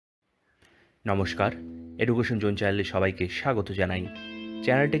নমস্কার, education zone চ্যানেলে সবাইকে স্বাগত জানাই।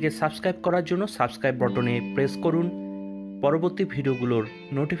 চ্যানেলটিকে সাবস্ক্রাইব করার জন্য সাবস্ক্রাইব বাটনে প্রেস করুন। পরবর্তী ভিডিওগুলোর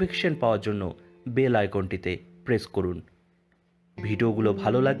নোটিফিকেশন পাওয়ার জন্য বেল আইকনটিতে প্রেস করুন। ভিডিওগুলো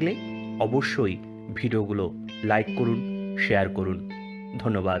ভালো লাগলে অবশ্যই ভিডিওগুলো লাইক করুন, শেয়ার করুন।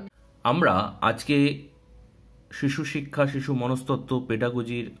 ধন্যবাদ। আমরা আজকে শিশু শিক্ষা, শিশু মনস্তত্ত্ব,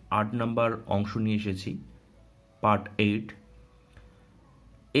 পেডাগজির 8 নম্বর অংশ নিয়ে এসেছি, পার্ট 8।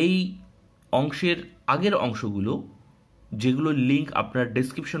 এই অংশের আগের অংশগুলো, যেগুলো লিঙ্ক আপনার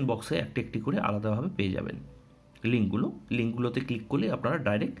ডেসক্রিপশন বক্সে একটি একটি করে আলাদাভাবে পেয়ে যাবেন। লিঙ্কগুলোতে ক্লিক করলে আপনারা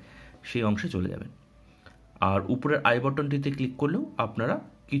ডাইরেক্ট সেই অংশে চলে যাবেন। আর উপরের আই বাটনটিতে ক্লিক করলেও আপনারা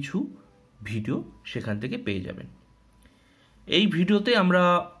কিছু ভিডিও সেখান থেকে পেয়ে যাবেন। এই ভিডিওতে আমরা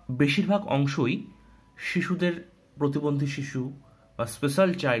বেশিরভাগ অংশই শিশুদের, প্রতিবন্ধী শিশু বা স্পেশাল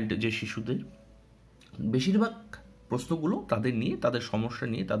চাইল্ড যে শিশুদের, বেশিরভাগ প্রশ্নগুলো তাদের নিয়ে, তাদের সমস্যা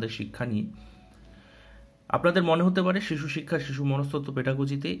নিয়ে, তাদের শিক্ষা নিয়ে। আপনাদের মনে হতে পারে শিশু শিক্ষা, শিশু মনস্তত্ত্ব,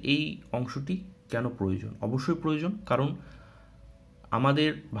 পেডাগজিতে এই অংশটি কেন প্রয়োজন? অবশ্যই প্রয়োজন, কারণ আমাদের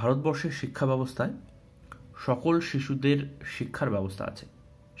ভারতবর্ষের শিক্ষা ব্যবস্থায় সকল শিশুদের শিক্ষার ব্যবস্থা আছে,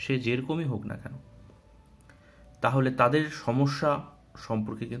 সে যেরকমই হোক না কেন। তাহলে তাদের সমস্যা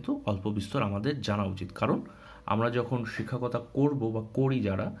সম্পর্কে কিন্তু অল্প বিস্তর আমাদের জানা উচিত, কারণ আমরা যখন শিক্ষকতা করব বা করি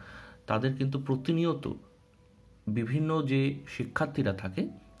যারা, তাদের কিন্তু প্রতিনিয়ত বিভিন্ন যে শিক্ষার্থীরা থাকে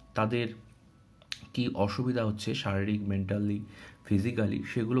তাদের কি অসুবিধা হচ্ছে শারীরিক, মেন্টালি, ফিজিক্যালি,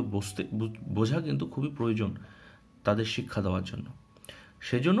 সেগুলো বোঝা কিন্তু খুবই প্রয়োজন তাদের শিক্ষা দেওয়ার জন্য।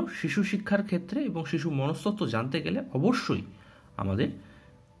 সেজন্য শিশু শিক্ষার ক্ষেত্রে এবং শিশু মনস্তত্ত্ব জানতে গেলে অবশ্যই আমাদের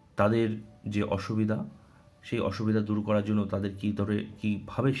তাদের যে অসুবিধা, সেই অসুবিধা দূর করার জন্য তাদের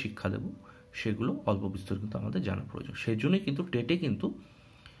কীভাবে শিক্ষা দেব, সেগুলো অল্প বিস্তর কিন্তু আমাদের জানা প্রয়োজন। সেই জন্যই কিন্তু টেটে কিন্তু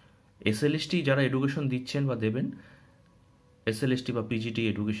SLST যারা এডুকেশন দিচ্ছেন বা দেবেন, SLST বা PGT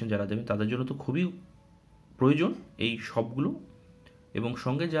এডুকেশন যারা দেবেন, তাদের জন্য তো খুবই প্রয়োজন এই সবগুলো। এবং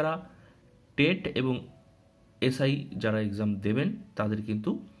সঙ্গে যারা টেট এবং SI যারা এক্সাম দেবেন, তাদের কিন্তু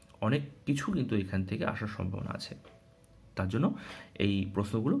অনেক কিছু কিন্তু এখান থেকে আসার সম্ভাবনা আছে। তার জন্য এই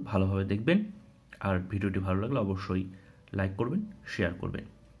প্রশ্নগুলো ভালোভাবে দেখবেন। আর ভিডিওটি ভালো লাগলে অবশ্যই লাইক করবেন, শেয়ার করবেন।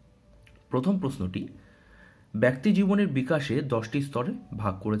 প্রথম প্রশ্নটি, ব্যক্তি জীবনের বিকাশে 10টি স্তরে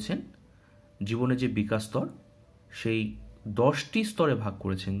ভাগ করেছেন। জীবনে যে বিকাশ স্তর, সেই 10টি স্তরে ভাগ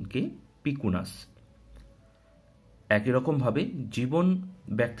করেছেন কে? পিকুনাস। একই রকমভাবে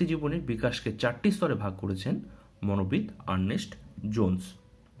ব্যক্তি জীবনের বিকাশকে 4টি স্তরে ভাগ করেছেন মনোবিদ আর্নেস্ট জোন্স।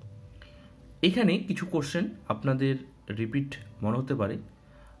 এখানে কিছু কোশ্চেন আপনাদের রিপিট মনে হতে পারে,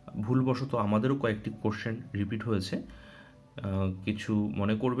 ভুলবশত আমাদেরও কয়েকটি কোশ্চেন রিপিট হয়েছে, কিছু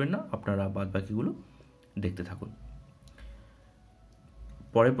মনে করবেন না, আপনারা বাদ বাকিগুলো দেখতে থাকুন।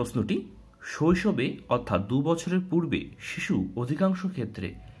 পরের প্রশ্নটি, শৈশবে অর্থাৎ 2 বছরের পূর্বে শিশু অধিকাংশ ক্ষেত্রে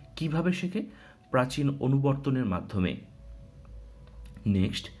কিভাবে শেখে? প্রাচীন অনুবর্তনের মাধ্যমে।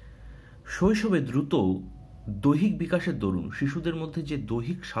 নেক্সট, শৈশবে দ্রুত দৈহিক বিকাশের দরুন শিশুদের মধ্যে যে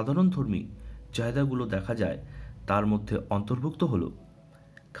দৈহিক সাধারণধর্মী চাহিদাগুলো দেখা যায়, তার মধ্যে অন্তর্ভুক্ত হল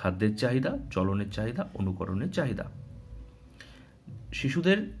খাদ্যের চাহিদা, চলনের চাহিদা, অনুকরণের চাহিদা।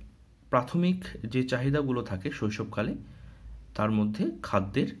 শিশুদের প্রাথমিক যে চাহিদাগুলো থাকে শৈশবকালে, তার মধ্যে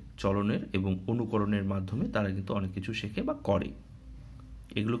খাদ্যের, চলনের এবং অনুকরণের মাধ্যমে তারা কিন্তু অনেক কিছু শেখে বা করে।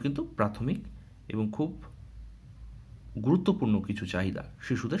 এগুলো কিন্তু প্রাথমিক এবং খুব গুরুত্বপূর্ণ কিছু চাহিদা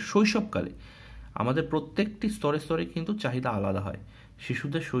শিশুদের শৈশবকালে। আমাদের প্রত্যেকটি স্তরে স্তরে কিন্তু চাহিদা আলাদা হয়।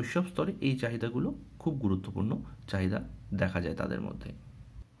 শিশুদের শৈশব স্তরে এই চাহিদাগুলো খুব গুরুত্বপূর্ণ চাহিদা দেখা যায় তাদের মধ্যে।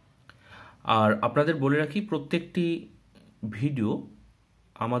 আর আপনাদের বলে রাখি, প্রত্যেকটি ভিডিও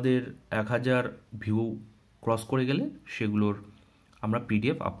আমাদের 1000 ভিউ ক্রস করে গেলে সেগুলোর আমরা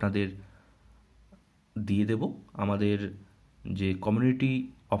PDF আপনাদের দিয়ে দেব। আমাদের যে কমিউনিটি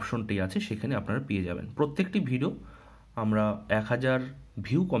অপশনটি আছে সেখানে আপনারা পেয়ে যাবেন। প্রত্যেকটি ভিডিও আমরা 1000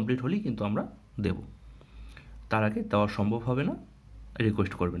 ভিউ কমপ্লিট হলেই কিন্তু আমরা দেব, তার আগে দেওয়া সম্ভব হবে না,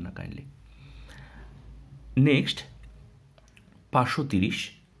 রিকোয়েস্ট করবেন না কাইন্ডলি। নেক্সট, 530,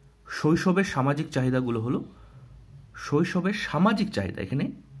 শৈশবের সামাজিক চাহিদাগুলো হলো, শৈশবের সামাজিক চাহিদা এখানে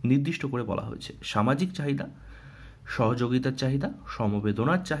নির্দিষ্ট করে বলা হয়েছে। সামাজিক চাহিদা, সহযোগিতার চাহিদা,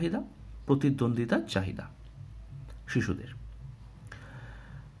 সমবেদনার চাহিদা, প্রতিদ্বন্দ্বিতার চাহিদা শিশুদের।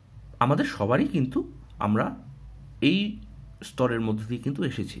 আমাদের সবারই কিন্তু আমরা এই স্তরের মধ্যে দিয়ে কিন্তু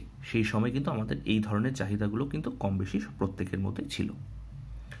এসেছি। সেই সময় কিন্তু আমাদের এই ধরনের চাহিদাগুলো কিন্তু কম বেশি প্রত্যেকের মধ্যে ছিল।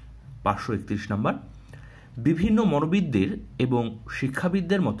 531 নম্বর, বিভিন্ন মনোবিদদের এবং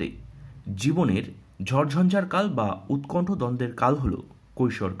শিক্ষাবিদদের মতে জীবনের ঝড়ঝঞ্ঝার কাল বা উৎকণ্ঠ দ্বন্দ্বের কাল হল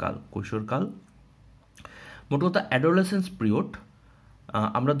কৈশোরকাল। কৈশোরকাল মোট কথা অ্যাডোলেসেন্স পিরিয়ড,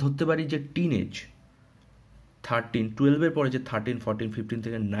 আমরা ধরতে পারি যে টিনেজ, 12-এর পরে যে 13, 14, 15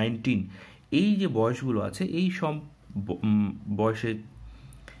 থেকে 19 এই যে বয়সগুলো আছে, এই সব বয়সের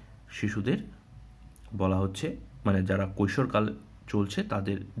শিশুদের বলা হচ্ছে, মানে যারা কৈশোরকাল চলছে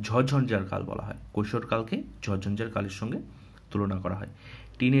তাদের ঝড়ঝঞ্ঝার কাল বলা হয়। কৈশোরকালকে ঝড়ঝঞ্ঝার কালের সঙ্গে তুলনা করা হয়।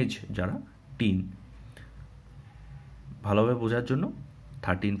 টিনেজ যারা, টিন, ভালোভাবে বোঝার জন্য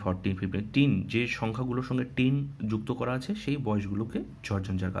 13, 14, 15 টিন যে সংখ্যাগুলোর সঙ্গে টিন যুক্ত করা আছে সেই বয়সগুলোকে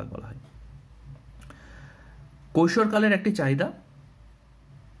ঝড়ঝঞ্ঝার কাল বলা হয়। কৈশোরকালের একটি চাহিদা,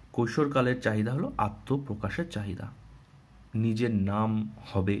 কৈশোরকালের চাহিদা হলো আত্মপ্রকাশের চাহিদা, নিজের নাম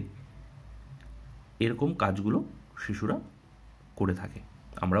হবে, এরকম কাজগুলো শিশুরা করে থাকে,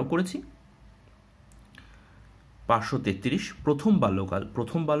 আমরাও করেছি। 533 প্রথম বাল্যকাল।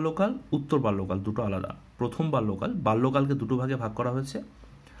 প্রথম বাল্যকাল, উত্তর বাল্যকাল দুটো আলাদা। প্রথম বাল্যকাল, বাল্যকালকে দুটো ভাগে ভাগ করা হয়েছে,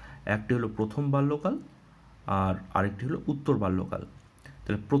 একটি হলো প্রথম বাল্যকাল আর আরেকটি হলো উত্তর বাল্যকাল।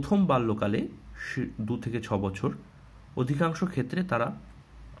 তাহলে প্রথম বাল্যকালে 2 থেকে 6 বছর, অধিকাংশ ক্ষেত্রে তারা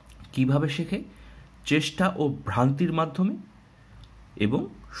কিভাবে শেখে? চেষ্টা ও ভ্রান্তির মাধ্যমে এবং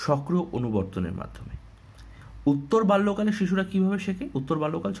সক্রিয় অনুবর্তনের মাধ্যমে। উত্তর বাল্যকালে শিশুরা কিভাবে শেখে? উত্তর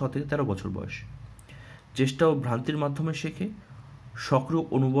বাল্যকাল 6 থেকে 13 বছর বয়স। চেষ্টা ও ভ্রান্তির মাধ্যমে শেখে, সক্রিয়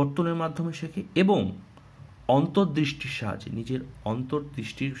অনুবর্তনের মাধ্যমে শেখে এবং অন্তর্দৃষ্টির সাহায্যে, নিজের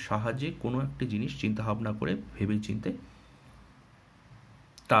অন্তর্দৃষ্টির সাহায্যে কোনো একটি জিনিস চিন্তা ভাবনা করে ভেবে চিনতে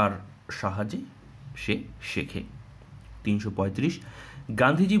তার সাহায্যে সে শেখে। 335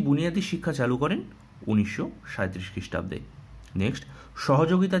 গান্ধীজি বুনিয়াদী শিক্ষা চালু করেন 1937 খ্রিস্টাব্দে। নেক্সট,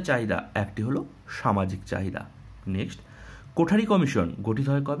 সহযোগিতার চাহিদা একটি হলো সামাজিক চাহিদা। নেক্সট, কোঠারি কমিশন গঠিত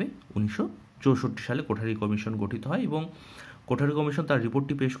হয় কবে? 1964 সালে কোঠারি কমিশন গঠিত হয় এবং কোঠারি কমিশন তার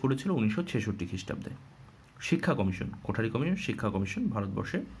রিপোর্টটি পেশ করেছিল 1966 খ্রিস্টাব্দে। শিক্ষা কমিশন, কোঠারি কমিশন, শিক্ষা কমিশন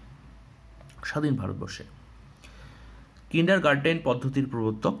ভারতবর্ষে, স্বাধীন ভারতবর্ষে। কিন্ডার গার্ডেন পদ্ধতির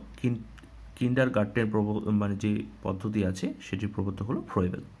প্রবর্তক, কিন্ডার গার্ডেন মানে যে পদ্ধতি আছে সেটির প্রবর্তক হলো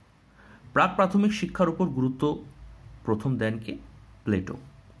ফ্রয়েবেল। প্রাক প্রাথমিক শিক্ষার উপর গুরুত্ব প্রথম দেন কে? প্লেটো।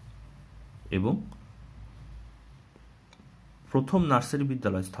 এবং প্রথম নার্সারি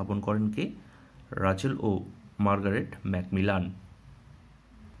বিদ্যালয় স্থাপন করেন কে? রাচেল ও মার্গারেট ম্যাকমিলান।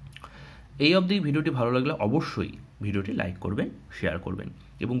 এই অবধি ভিডিওটি ভালো লাগলে অবশ্যই ভিডিওটি লাইক করবেন, শেয়ার করবেন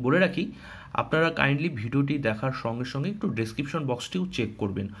এবং বলে রাখি আপনারা কাইন্ডলি ভিডিওটি দেখার সঙ্গে সঙ্গে একটু ডেসক্রিপশন বক্সটিও চেক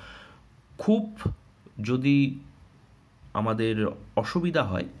করবেন। খুব যদি আমাদের অসুবিধা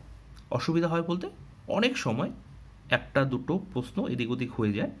হয় বলতে অনেক সময় একটা দুটো প্রশ্ন এদিক ওদিক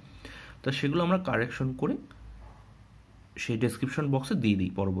হয়ে যায়, তা সেগুলো আমরা কারেকশন করে সেই ডেসক্রিপশন বক্সে দিয়ে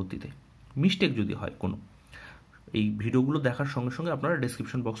দিই পরবর্তীতে। মিস্টেক যদি হয় কোনো, এই ভিডিওগুলো দেখার সঙ্গে সঙ্গে আপনারা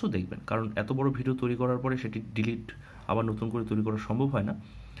ডেসক্রিপশন বক্সও দেখবেন, কারণ এত বড় ভিডিও তৈরি করার পরে সেটি ডিলিট আবার নতুন করে তৈরি করা সম্ভব হয় না,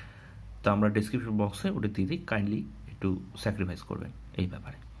 তা আমরা ডেসক্রিপশন বক্সে ওটা দিয়ে দিই, কাইন্ডলি একটু স্যাক্রিফাইস করবেন এই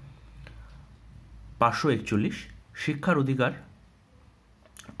ব্যাপারে। 541 শিক্ষার অধিকার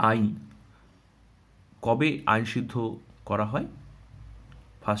আইন কবে আইন সিদ্ধ করা হয়?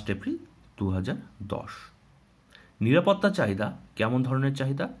 1 এপ্রিল 2010। নিরাপত্তা চাহিদা কেমন ধরনের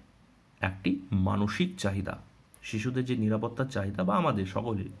চাহিদা? একটি মানসিক চাহিদা। শিশুদের যে নিরাপত্তার চাহিদা বা আমাদের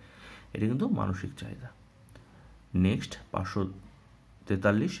সকলের, এটা কিন্তু মানসিক চাহিদা। নেক্সট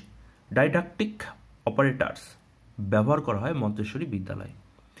 543 ডাইডাকটিক অপারেটার্স ব্যবহার করা হয় মন্তেশ্বরী বিদ্যালয়ে।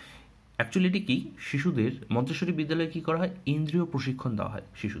 অ্যাকচুয়ালি এটি কি? শিশুদের মন্তেশ্বরী বিদ্যালয়ে কি করা হয়? ইন্দ্রিয় প্রশিক্ষণ দেওয়া হয়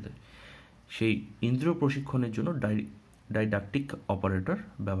শিশুদের। সেই ইন্দ্রিয় প্রশিক্ষণের জন্য ডাইডাকটিক অপারেটর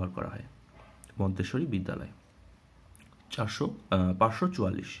ব্যবহার করা হয় মন্তেশ্বরী বিদ্যালয়ে।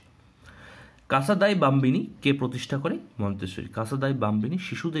 544 কাসাদাই বাম্বিনী কে প্রতিষ্ঠা করে? মন্তেশ্বরী। কাসাদাই বাম্বিনী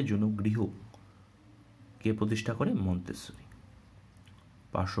শিশুদের জন্য গৃহ কে প্রতিষ্ঠা করে? মন্তেশ্বরী।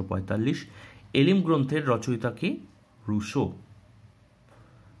 545 এলিম গ্রন্থের রচয়িতা কে? রুশো।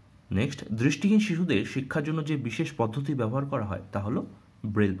 নেক্সট, দৃষ্টিহীন শিশুদের শিক্ষার জন্য যে বিশেষ পদ্ধতি ব্যবহার করা হয় তা হলো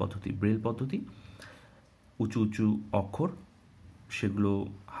ব্রেল পদ্ধতি। ব্রেল পদ্ধতি উঁচু উঁচু অক্ষর, সেগুলো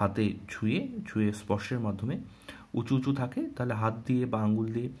হাতে ছুঁয়ে স্পর্শের মাধ্যমে উঁচু উঁচু থাকে, তাহলে হাত দিয়ে বা আঙ্গুল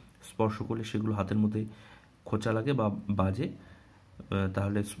দিয়ে স্পর্শ করলে সেগুলো হাতের মধ্যে খোঁচা লাগে বা বাজে,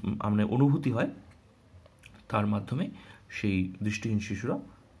 তাহলে মানে অনুভূতি হয়, তার মাধ্যমে সেই দৃষ্টিহীন শিশুরা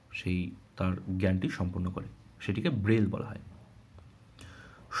সেই তার জ্ঞানটি সম্পন্ন করে, সেটিকে ব্রেল বলা হয়।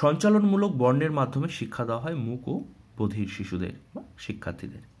 সঞ্চালনমূলক বর্ণের মাধ্যমে শিক্ষা দেওয়া হয় মূক ও বধির শিশুদের বা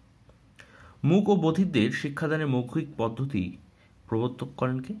শিক্ষার্থীদের। মূক ও বধিরদের শিক্ষাদানের মৌখিক পদ্ধতি প্রবর্তক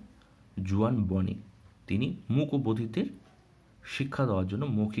করেন কে? জুয়ান বনি। তিনি মূক ও বধিরদের শিক্ষা দেওয়ার জন্য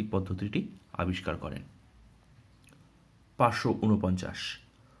মৌখিক পদ্ধতিটি আবিষ্কার করেন। 549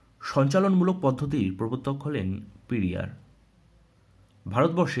 সঞ্চালনমূলক পদ্ধতির প্রবর্তক হলেন পিরিয়ার।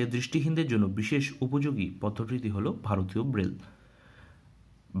 ভারতবর্ষে দৃষ্টিহীনদের জন্য বিশেষ উপযোগী পদ্ধতিটি হল ভারতীয় ব্রেল।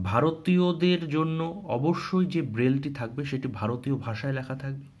 ভারতীয়দের জন্য অবশ্যই যে ব্রেলটি থাকবে সেটি ভারতীয় ভাষায় লেখা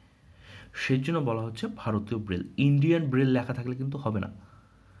থাকবে, সেই জন্য বলা হচ্ছে ভারতীয় ব্রেল। ইন্ডিয়ান ব্রেল লেখা থাকলে কিন্তু হবে না।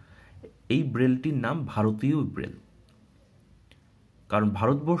 এই ব্রেলটির নাম ভারতীয় ব্রেল, কারণ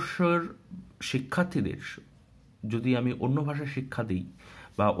ভারতবর্ষের শিক্ষার্থীদের যদি আমি অন্য ভাষায় শিক্ষা দিই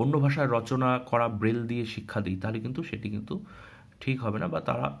বা অন্য ভাষায় রচনা করা ব্রেল দিয়ে শিক্ষা দিই, তাহলে কিন্তু সেটি কিন্তু ঠিক হবে না, বা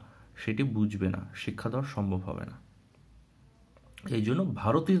তারা সেটি বুঝবে না, শিক্ষা দেওয়া সম্ভব হবে না। এই জন্য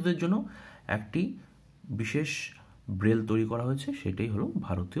ভারতীয়দের জন্য একটি বিশেষ ব্রেল তৈরি করা হয়েছে, সেটাই হলো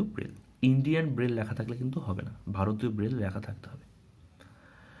ভারতীয় ব্রেল। ইন্ডিয়ান ব্রেল লেখা থাকলে কিন্তু হবে না, ভারতীয় ব্রেল লেখা থাকতে হবে।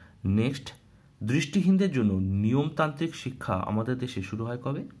 নেক্সট, দৃষ্টিহীনদের জন্য নিয়মতান্ত্রিক শিক্ষা আমাদের দেশে শুরু হয়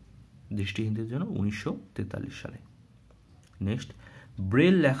কবে? দৃষ্টিহীনদের জন্য 1943 সালে। নেক্সট,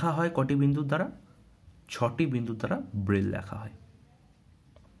 ব্রেল লেখা হয় কটি বিন্দুর দ্বারা? 6টি বিন্দুর দ্বারা ব্রেল লেখা হয়।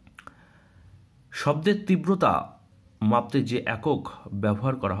 শব্দের তীব্রতা মাপতে যে একক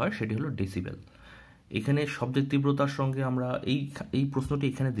ব্যবহার করা হয় সেটি হলো ডেসিবেল। এখানে শব্দের তীব্রতার সঙ্গে আমরা এই প্রশ্নটি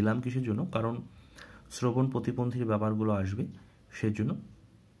এখানে দিলাম কিসের জন্য? কারণ শ্রবণ প্রতিবন্ধীর ব্যাপারগুলো আসবে, সেজন্য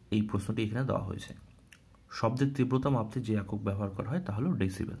এই প্রশ্নটি এখানে দেওয়া হয়েছে। শব্দের তীব্রতা মাপতে যে একক ব্যবহার করা হয় তা হলো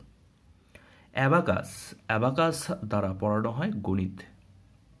ডেসিবেল। অ্যাবাকাস দ্বারা পড়ানো হয় গণিত।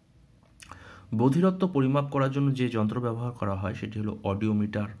 বধিরত্ব পরিমাপ করার জন্য যে যন্ত্র ব্যবহার করা হয় সেটি হলো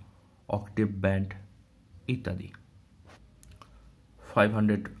অডিওমিটার, অক্টেভ ব্যান্ড ইত্যাদি।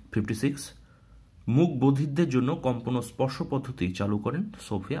 556, মুখ বধিরদের জন্য কম্পন ও স্পর্শ পদ্ধতি চালু করেন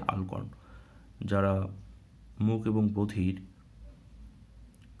সোফিয়া আলকর্ন। যারা মুখ এবং বধির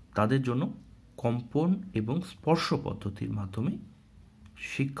তাদের জন্য কম্পন এবং স্পর্শ পদ্ধতির মাধ্যমে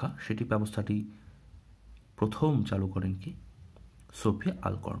শিক্ষা, সেটি ব্যবস্থাটি প্রথম চালু করেন কি? সোফিয়া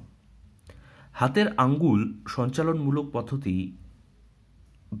আলকর্ন। হাতের আঙ্গুল সঞ্চালনমূলক পদ্ধতি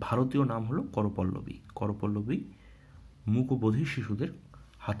ভারতীয় নাম হলো করপল্লবী। করপল্লবী মুখ ও বধির শিশুদের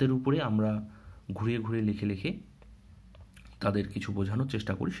হাতের উপরে আমরা ঘুরিয়ে ঘুরিয়ে লিখে লিখে তাদের কিছু বোঝানোর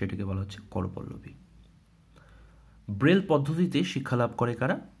চেষ্টা করি, সেটাকে বলা হচ্ছে করপল্লবী। ব্রেল পদ্ধতিতে শিক্ষালাভ করে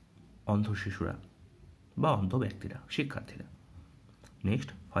কারা? অন্ধ শিশুরা বা অন্ধ ব্যক্তিরা, শিক্ষার্থীরা। নেক্সট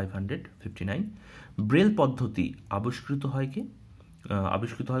 559, ব্রেল পদ্ধতি আবিষ্কৃত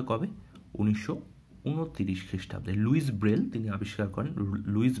হয় কবে? 1929 খ্রিস্টাব্দে। লুইস ব্রেল তিনি আবিষ্কার করেন।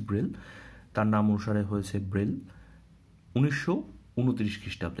 লুইস ব্রেল, তার নাম অনুসারে হয়েছে ব্রেল, 1929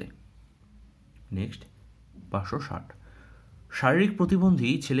 খ্রিস্টাব্দে। নেক্সট 560, শারীরিক প্রতিবন্ধী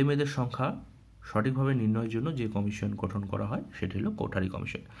ছেলেমেয়েদের সংখ্যা সঠিকভাবে নির্ণয়ের জন্য যে কমিশন গঠন করা হয় সেটি হলো কোঠারি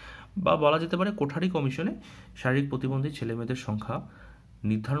কমিশন, বা বলা যেতে পারে কোঠারি কমিশনে শারীরিক প্রতিবন্ধী ছেলেমেয়েদের সংখ্যা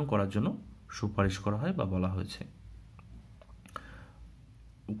নির্ধারণ করার জন্য সুপারিশ করা হয় বা বলা হয়েছে।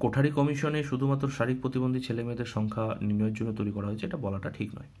 কোঠারি কমিশনে শুধুমাত্র শারীরিক প্রতিবন্ধী ছেলেমেয়েদের সংখ্যা নির্ণয়ের জন্য তৈরি করা হয়েছে, এটা বলাটা ঠিক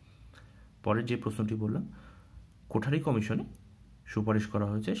নয়। পরের যে প্রশ্নটি বললাম, কোঠারি কমিশনে সুপারিশ করা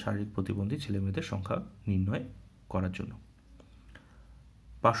হয়েছে শারীরিক প্রতিবন্ধী ছেলেমেয়েদের সংখ্যা নির্ণয় করার জন্য।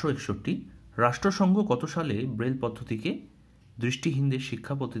 561, রাষ্ট্রসংঘ কত সালে ব্রেল পদ্ধতিকে দৃষ্টিহীনদের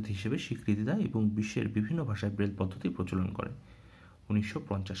শিক্ষা পদ্ধতি হিসেবে স্বীকৃতি দেয় এবং বিশ্বের বিভিন্ন ভাষায় ব্রেল পদ্ধতি প্রচলন করে?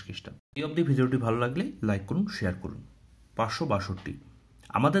 1950 খ্রিস্টাব্দ। এই অবধি ভিডিওটি ভালো লাগলে লাইক করুন, শেয়ার করুন। 562,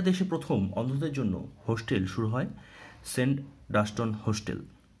 আমাদের দেশে প্রথম অন্ধদের জন্য হোস্টেল শুরু হয় সেন্ট ডাস্টন হোস্টেল।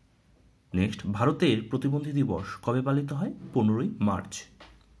 নেক্সট, ভারতের প্রতিবন্ধী দিবস কবে পালিত হয়? 15ই মার্চ।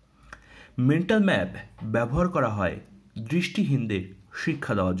 মেন্টাল ম্যাপ ব্যবহার করা হয় দৃষ্টিহীনদের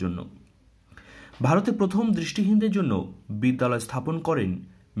শিক্ষা দেওয়ার জন্য। ভারতে প্রথম দৃষ্টিহীনদের জন্য বিদ্যালয় স্থাপন করেন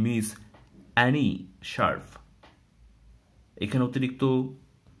মিস অ্যানি শার্ফ। এখানে অতিরিক্ত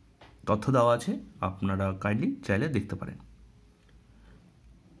তথ্য দেওয়া আছে, আপনারা কাইন্ডলি চাইলে দেখতে পারেন।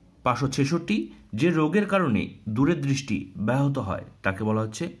 566, যে রোগের কারণে দূরের দৃষ্টি ব্যাহত হয় তাকে বলা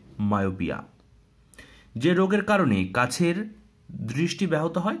হচ্ছে মায়োপিয়া। যে রোগের কারণে কাছের দৃষ্টি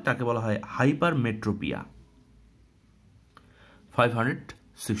ব্যাহত হয় তাকে বলা হয় হাইপারমেট্রোপিয়া।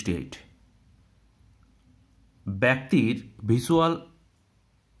 568, ব্যক্তির ভিজুয়াল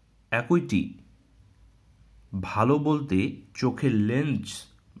অ্যাকুইটি ভালো বলতে চোখের লেন্স,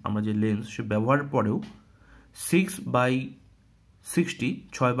 আমরা যে লেন্স সে ব্যবহারের পরেও 6/60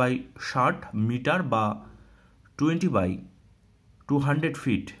 6/60 মিটার বা 20/200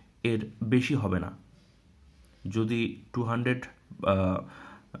 ফিট এর বেশি হবে না। যদি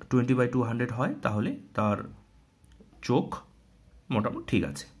 20/200 হয় তাহলে তার চোখ মোটামুটি ঠিক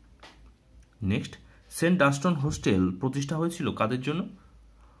আছে। নেক্সট, সেন্ট ডাস্টন হোস্টেল প্রতিষ্ঠা হয়েছিল কাদের জন্য?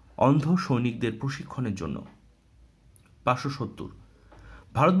 অন্ধ সৈনিকদের প্রশিক্ষণের জন্য। 570,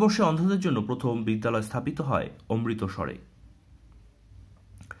 ভারতবর্ষে অন্ধদের জন্য প্রথম বিদ্যালয় স্থাপিত হয় অমৃতসরে।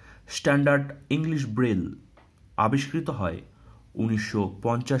 স্ট্যান্ডার্ড ইংলিশ ব্রেল আবিষ্কৃত হয়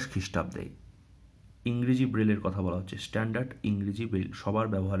 1950 খ্রিস্টাব্দে। ইংরেজি ব্রেলের কথা বলা হচ্ছে, স্ট্যান্ডার্ড ইংরেজি ব্রেল সবার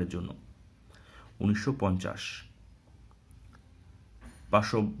ব্যবহারের জন্য 1950।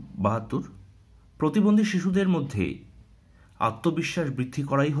 572, প্রতিবন্ধী শিশুদের মধ্যে আত্মবিশ্বাস বৃদ্ধি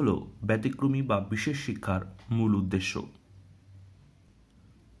করাই হল ব্যতিক্রমী বা বিশেষ শিক্ষার মূল উদ্দেশ্য।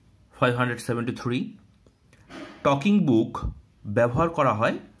 573, টকিং বুক ব্যবহার করা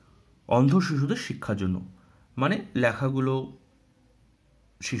হয় অন্ধ শিশুদের শিক্ষার জন্য, মানে লেখাগুলো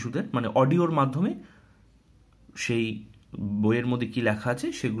শিশুদের, মানে অডিওর মাধ্যমে সেই বইয়ের মধ্যে কি লেখা আছে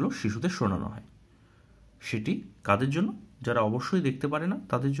সেগুলো শিশুদের শোনানো হয়। সেটি কাদের জন্য? যারা অবশ্যই দেখতে পারে না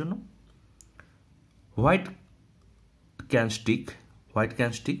তাদের জন্য। হোয়াইট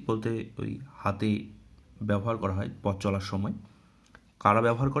ক্যানস্টিক বলতে ওই হাতে ব্যবহার করা হয় পথ চলার সময়। কারা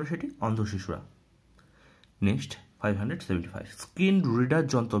ব্যবহার করে সেটি? অন্ধ শিশুরা। নেক্সট 575, স্ক্রিন রিডার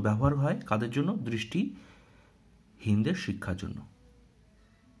যন্ত্র ব্যবহার হয় কাদের জন্য? দৃষ্টিহীনদের শিক্ষার জন্য।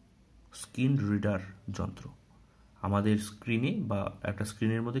 স্ক্রিন রিডার যন্ত্র, আমাদের স্ক্রিনে বা একটা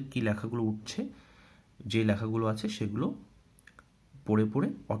স্ক্রিনের মধ্যে কি লেখাগুলো উঠছে, যে লেখাগুলো আছে সেগুলো পড়ে পড়ে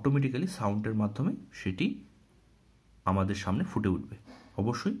অটোমেটিক্যালি সাউন্ডের মাধ্যমে সেটি আমাদের সামনে ফুটে উঠবে।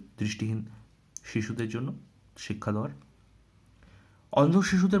 অবশ্যই দৃষ্টিহীন শিশুদের জন্য শিক্ষা দেওয়ার। অন্ধ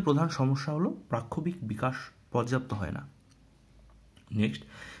শিশুদের প্রধান সমস্যা হলো প্রাক্ষবিক বিকাশ পর্যাপ্ত হয় না। নেক্সট,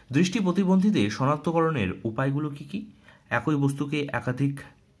 দৃষ্টি প্রতিবন্ধীদের শনাক্তকরণের উপায়গুলো কি কি? একই বস্তুকে একাধিক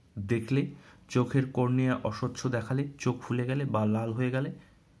দেখলে, চোখের কর্নিয়া অস্বচ্ছ দেখালে, চোখ ফুলে গেলে বা লাল হয়ে গেলে,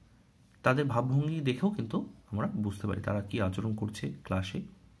 তাদের ভাবভঙ্গি দেখেও কিন্তু আমরা বুঝতে পারি তারা কি আচরণ করছে ক্লাসে।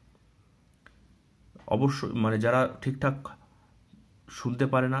 অবশ্যই মানে যারা ঠিকঠাক শুনতে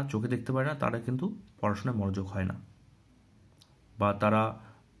পারে না, চোখে দেখতে পারে না, তারা কিন্তু পড়াশোনায় মনোযোগ হয় না, বা তারা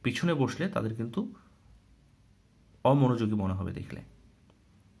পিছনে বসলে তাদের কিন্তু অমনোযোগী মনে হবে দেখলে,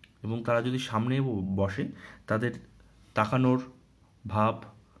 এবং তারা যদি সামনে বসে তাদের তাকানোর ভাব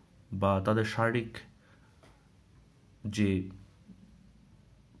বা তাদের শারীরিক যে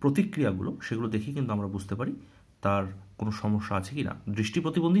প্রতিক্রিয়াগুলো সেগুলো দেখে কিন্তু আমরা বুঝতে পারি তার কোনো সমস্যা আছে কি না। দৃষ্টি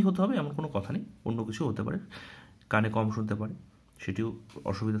প্রতিবন্ধী হতে হবে এমন কোনো কথা নেই, অন্য কিছু হতে পারে, কানে কম শুনতে পারে, সেটিও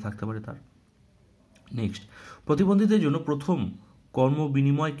অসুবিধা থাকতে পারে তার। নেক্সট, প্রতিবন্ধীদের জন্য প্রথম কর্ম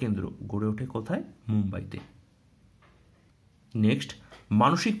বিনিময় কেন্দ্র গড়ে ওঠে কোথায়? মুম্বাইতে। নেক্সট,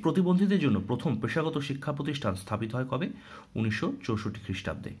 মানসিক প্রতিবন্ধীদের জন্য প্রথম পেশাগত শিক্ষা প্রতিষ্ঠান স্থাপিত হয় কবে? 1964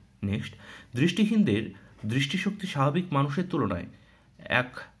 খ্রিস্টাব্দে। নেক্সট, দৃষ্টিহীনদের দৃষ্টিশক্তি স্বাভাবিক মানুষের তুলনায়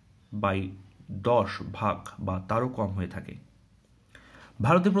 1/10 ভাগ বা তারও কম হয়ে থাকে।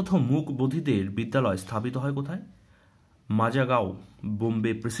 ভারতে প্রথম মূক বধিরদের বিদ্যালয় স্থাপিত হয় কোথায়? মাজাগাঁও,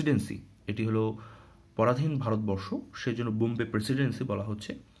 বোম্বে প্রেসিডেন্সি। এটি হলো পরাধীন ভারতবর্ষ, সেজন্য বোম্বে প্রেসিডেন্সি বলা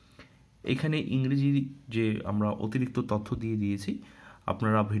হচ্ছে। এখানে ইংরেজি যে আমরা অতিরিক্ত তথ্য দিয়ে দিয়েছি,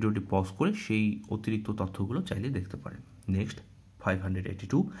 আপনারা ভিডিওটি পজ করে সেই অতিরিক্ত তথ্যগুলো চাইলে দেখতে পারেন। নেক্সট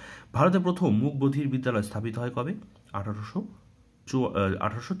 582, ভারতে প্রথম মূক বধির বিদ্যালয় স্থাপিত হয় কবে?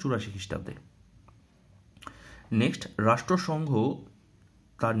 1884 খ্রিস্টাব্দে। নেক্সট, রাষ্ট্রসংঘ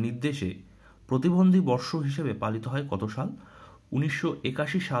তার নির্দেশে প্রতিবন্ধী বর্ষ হিসেবে পালিত হয় কত সাল?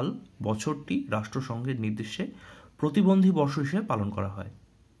 1981 সাল বছরটি রাষ্ট্রসংঘের নির্দেশে প্রতিবন্ধী বর্ষ হিসেবে পালন করা হয়।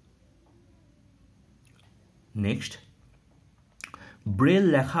 নেক্সট, ব্রেল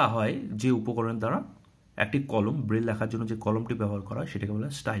লেখা হয় যে উপকরণ দ্বারা, একটি কলম, ব্রেল লেখার জন্য যে কলমটি ব্যবহার করা হয় সেটাকে বলা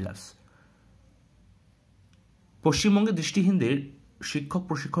হয় স্টাইলাস। পশ্চিমবঙ্গে দৃষ্টিহীনদের শিক্ষক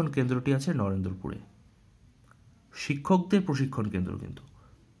প্রশিক্ষণ কেন্দ্রটি আছে নরেন্দ্রপুরে। শিক্ষকদের প্রশিক্ষণ কেন্দ্র কিন্তু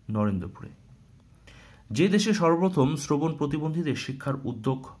নরেন্দ্রপুরে। যে দেশে সর্বপ্রথম শ্রবণ প্রতিবন্ধীদের শিক্ষার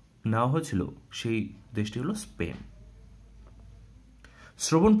উদ্যোগ নেওয়া হয়েছিল সেই দেশটি হলো স্পেন।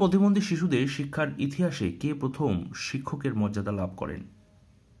 শ্রবণ প্রতিবন্ধী শিশুদের শিক্ষার ইতিহাসে কে প্রথম শিক্ষকের মর্যাদা লাভ করেন?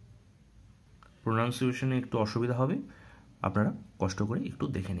 প্রোনাউন্সিয়েশনে একটু অসুবিধা হবে, আপনারা কষ্ট করে একটু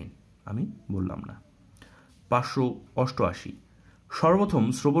দেখে নিন, আমি বললাম না। 588, সর্বপ্রথম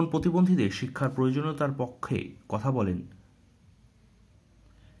শ্রবণ প্রতিবন্ধীদের শিক্ষার প্রয়োজনীয়তার পক্ষে কথা বলেন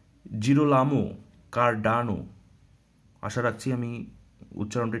জিরোলামো কারডানো। আশা রাখছি আমি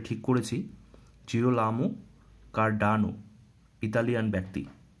উচ্চারণটা ঠিক করেছি। জিরোলামো কারডানো, ইতালিয়ান ব্যক্তি।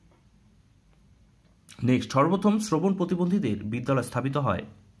 নেক্সট, সর্বপ্রথম শ্রবণ প্রতিবন্ধীদের বিদ্যালয় স্থাপিত হয়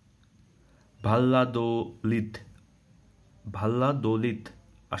ভাল্লাদোলিত।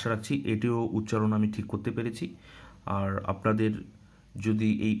 আশা রাখছি এটিও উচ্চারণ আমি ঠিক করতে পেরেছি। আর আপনাদের যদি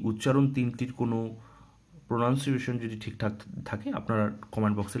এই উচ্চারণ তিনটির কোনো প্রোনাউন্সিয়েশন যদি ঠিকঠাক থাকে আপনারা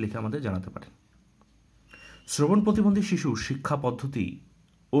কমেন্ট বক্সে লিখে আমাদের জানাতে পারেন। শ্রবণ প্রতিবন্ধী শিশুর শিক্ষা পদ্ধতি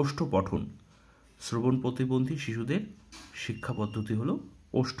ওষ্ঠপঠন। শ্রবণ প্রতিবন্ধী শিশুদের শিক্ষা পদ্ধতি হলো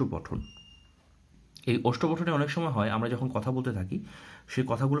ওষ্ঠপঠন। এই ওষ্ঠপঠনে অনেক সময় হয় আমরা যখন কথা বলতে থাকি সেই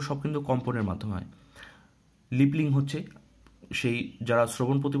কথাগুলো সব কিন্তু কম্পনের মাধ্যমে হয়। লিপলিং হচ্ছে সেই যারা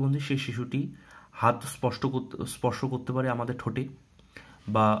শ্রবণ প্রতিবন্ধী সেই শিশুটি হাত স্পর্শ করতে পারে আমাদের ঠোঁটে,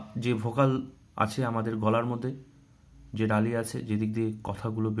 বা যে ভোকাল আছে আমাদের গলার মধ্যে, যে নালী আছে যেদিক দিয়ে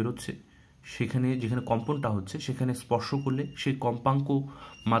কথাগুলো বেরোচ্ছে, সেখানে যেখানে কম্পনটা হচ্ছে সেখানে স্পর্শ করলে সেই কম্পাঙ্ক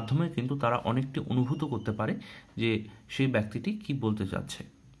মাধ্যমে কিন্তু তারা অনেকটি অনুভূত করতে পারে যে সেই ব্যক্তিটি কি বলতে চাচ্ছে।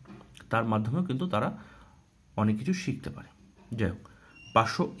 তার মাধ্যমেও কিন্তু তারা অনেক কিছু শিখতে পারে। যাই হোক,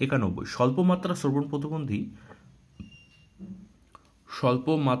 591 স্বল্পমাত্রার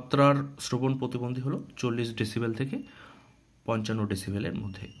শ্রবণ প্রতিবন্ধী হলো 40 ডেসিবেল থেকে 55 ডেসিবেলের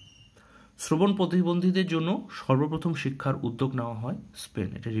মধ্যে। শ্রবণ প্রতিবন্ধীদের জন্য সর্বপ্রথম শিক্ষার উদ্যোগ নেওয়া হয় স্পেন।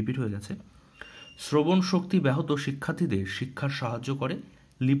 এটা রিপিট হয়ে গেছে। শ্রবণ শক্তি ব্যাহত শিক্ষার্থীদের শিক্ষার সাহায্য করে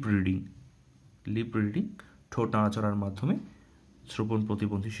লিপ রিডিং, ঠোঁট নাড়াচড়ার মাধ্যমে শ্রবণ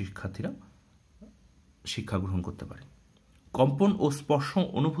প্রতিবন্ধী শিক্ষার্থীরা শিক্ষা গ্রহণ করতে পারে। কম্পন ও স্পর্শ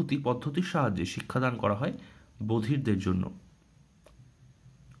অনুভূতি পদ্ধতির সাহায্যে শিক্ষাদান করা হয় বধিরদের জন্য।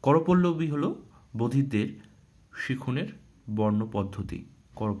 করপল্লবী হল বধিরদের শিখনের বর্ণ পদ্ধতি।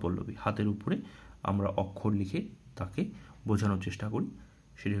 করপল্লবী, হাতের উপরে আমরা অক্ষর লিখে তাকে বোঝানোর চেষ্টা করি,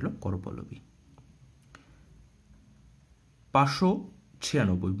 সেটি হলো করপল্লবী।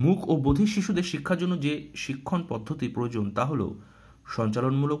 596 মুক ও বধির শিশুদের শিক্ষার জন্য যে শিক্ষণ পদ্ধতি প্রয়োজন তা হল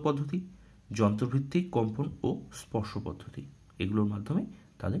সঞ্চালনমূলক পদ্ধতি, যন্ত্রভিত্তিক কম্পন ও স্পর্শ পদ্ধতি। এগুলোর মাধ্যমে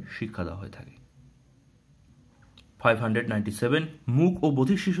তাদের শিক্ষা দেওয়া হয়ে থাকে। 597 মুক ও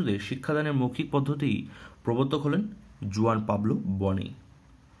বধির শিশুদের শিক্ষাদানের মৌখিক পদ্ধতি প্রবর্তক হলেন জুয়ান পাবলো বনি।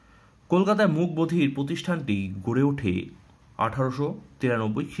 কলকাতায় মুক বধির প্রতিষ্ঠানটি গড়ে ওঠে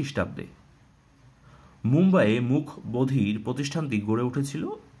 1893 খ্রিস্টাব্দে। মুম্বাইয়ে মুক বধির প্রতিষ্ঠানটি গড়ে উঠেছিল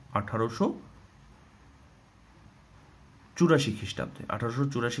 1884 খ্রিস্টাব্দে।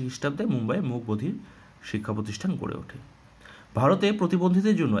 1884 খ্রিস্টাব্দে মুম্বাইয়ে মুক বধির শিক্ষা প্রতিষ্ঠান গড়ে ওঠে। ভারতে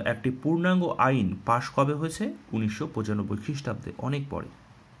প্রতিবন্ধীদের জন্য একটি পূর্ণাঙ্গ আইন পাশ কবে হয়েছে? 1995 খ্রিস্টাব্দে, অনেক পরে।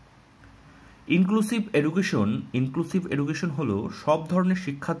 ইনক্লুসিভ এডুকেশন হলো সব ধরনের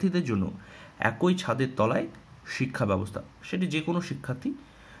শিক্ষার্থীদের জন্য একই ছাদের তলায় শিক্ষা ব্যবস্থা। সেটি যে কোনো শিক্ষার্থী,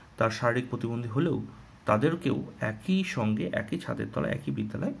 তার শারীরিক প্রতিবন্ধী হলেও তাদেরকেও একই সঙ্গে একই ছাদের তলায় একই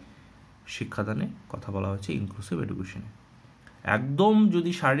বিদ্যালয়ে শিক্ষাদানের কথা বলা হয়েছে ইনক্লুসিভ এডুকেশনে। একদম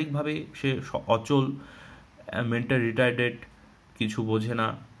যদি শারীরিকভাবে সে অচল, মেন্টাল রিটার্ডেড, কিছু বোঝে না,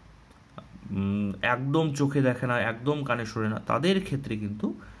 একদম চোখে দেখে না, একদম কানে শোনে না, তাদের ক্ষেত্রে কিন্তু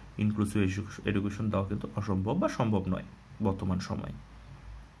ইনক্লুসিভ এডুকেশন দেওয়া কিন্তু অসম্ভব বা সম্ভব নয় বর্তমান সময়ে।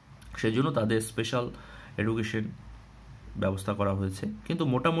 সেজন্য তাদের স্পেশাল এডুকেশন ব্যবস্থা করা হয়েছে। কিন্তু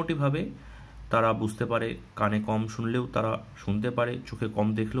মোটামুটিভাবে তারা বুঝতে পারে, কানে কম শুনলেও তারা শুনতে পারে, চোখে কম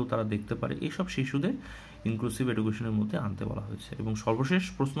দেখলেও তারা দেখতে পারে। এইসব শিশুদের ইনক্লুসিভ এডুকেশনের মধ্যে আনতে বলা হয়েছে। এবং সর্বশেষ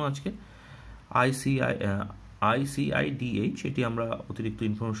প্রশ্ন আজকে ICIDH, এটি আমরা অতিরিক্ত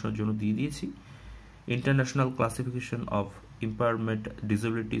ইনফরমেশনের জন্য দিয়ে দিয়েছি। International classification of impairment,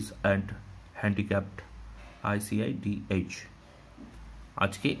 disabilities and handicapped, ICIDH।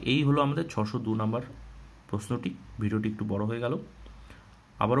 আজকে এই হলো আমাদের 602 নম্বর প্রশ্নটি। ভিডিওটি একটু বড় হয়ে গেল।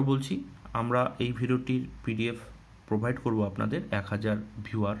 আবারও বলছি, আমরা এই ভিডিওটির PDF প্রোভাইড করব আপনাদের 1000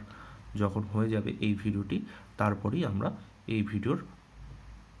 ভিউয়ার যখন হয়ে যাবে এই ভিডিওটি, তারপরেই আমরা এই ভিডিওর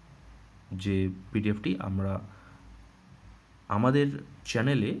যে PDFটি আমরা আমাদের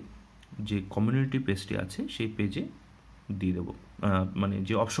চ্যানেলে যে কমিউনিটি পেজটি আছে সেই পেজে দিয়ে দেবো, মানে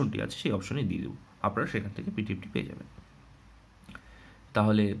যে অপশনটি আছে সেই অপশনে দিয়ে দেবো, আপনারা সেখান থেকে PDFটি পেয়ে যাবেন।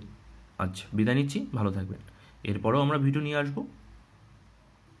 তাহলে আজ বিদায় নিচ্ছি, ভালো থাকবেন। এরপরেও আমরা ভিডিও নিয়ে আসবো।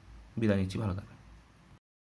 বিদায় নিচ্ছি, ভালো থাকবেন।